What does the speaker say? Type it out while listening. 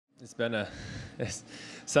It's been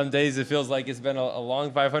some days it feels like it's been a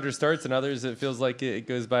long 500 starts, and others it feels like it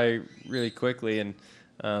goes by really quickly. And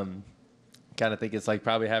kind of think it's like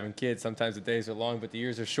probably having kids. Sometimes the days are long, but the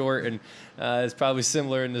years are short, and it's probably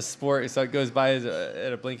similar in the sport. So it goes by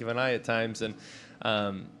at a blink of an eye at times, and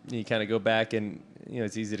you kind of go back, and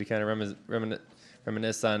it's easy to kind of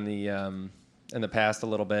reminisce on the in the past a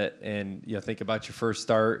little bit, and think about your first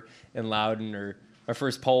start in Loudon or our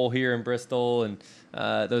first pole here in Bristol, and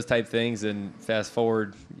those type things. And fast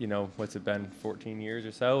forward, what's it been, 14 years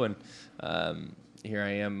or so, and here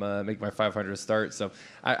I am making my 500th start. So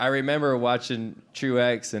I remember watching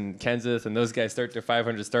Truex and Kenseth and those guys start their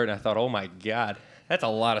 500 start, and I thought, oh my God, that's a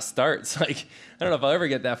lot of starts. Like, I don't know if I'll ever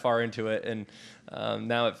get that far into it. And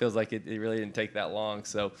now it feels like it really didn't take that long.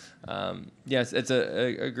 So yes, it's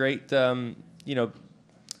a great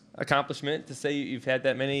accomplishment to say you've had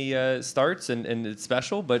that many starts, and it's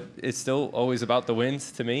special, but it's still always about the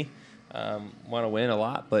wins to me. Want to win a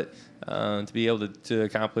lot, but to be able to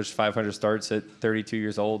accomplish 500 starts at 32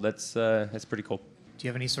 years old, that's pretty cool. Do you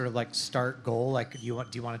have any sort of like start goal? Like, do you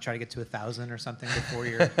want to try to get to 1,000 or something before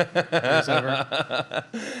your year's over?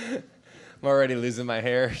 I'm already losing my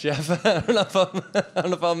hair, Jeff. I don't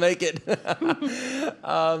know if I'll make it.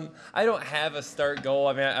 I don't have a start goal.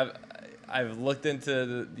 I mean, I've looked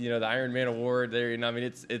into the Ironman Award there. I mean,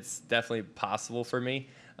 it's definitely possible for me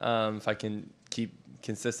if I can keep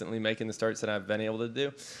consistently making the starts that I've been able to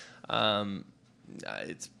do. I'm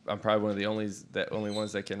probably one of the only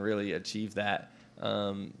ones that can really achieve that.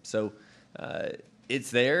 So it's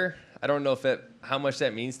there. I don't know how much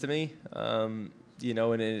that means to me. And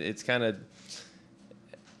it's kind of,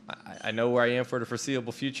 I know where I am for the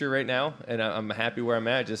foreseeable future right now, and I'm happy where I'm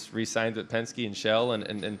at. I just re-signed with Penske and Shell,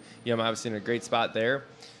 and I'm obviously in a great spot there.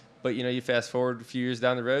 But you fast forward a few years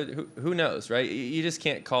down the road, who knows, right? You just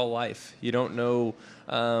can't call life. You don't know,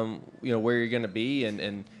 where you're going to be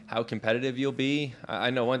and how competitive you'll be.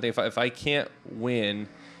 I know one thing: if I can't win,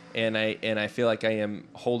 and I feel like I am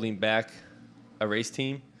holding back a race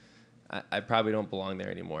team, I probably don't belong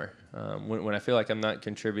there anymore. When I feel like I'm not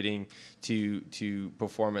contributing to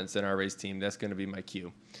performance in our race team, that's going to be my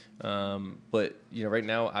cue. But right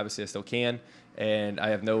now, obviously, I still can, and I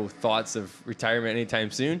have no thoughts of retirement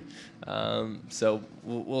anytime soon. So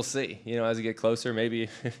we'll see. As I get closer, maybe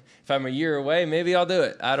if I'm a year away, maybe I'll do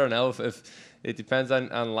it. I don't know. If it depends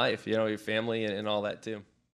on life, your family and all that too.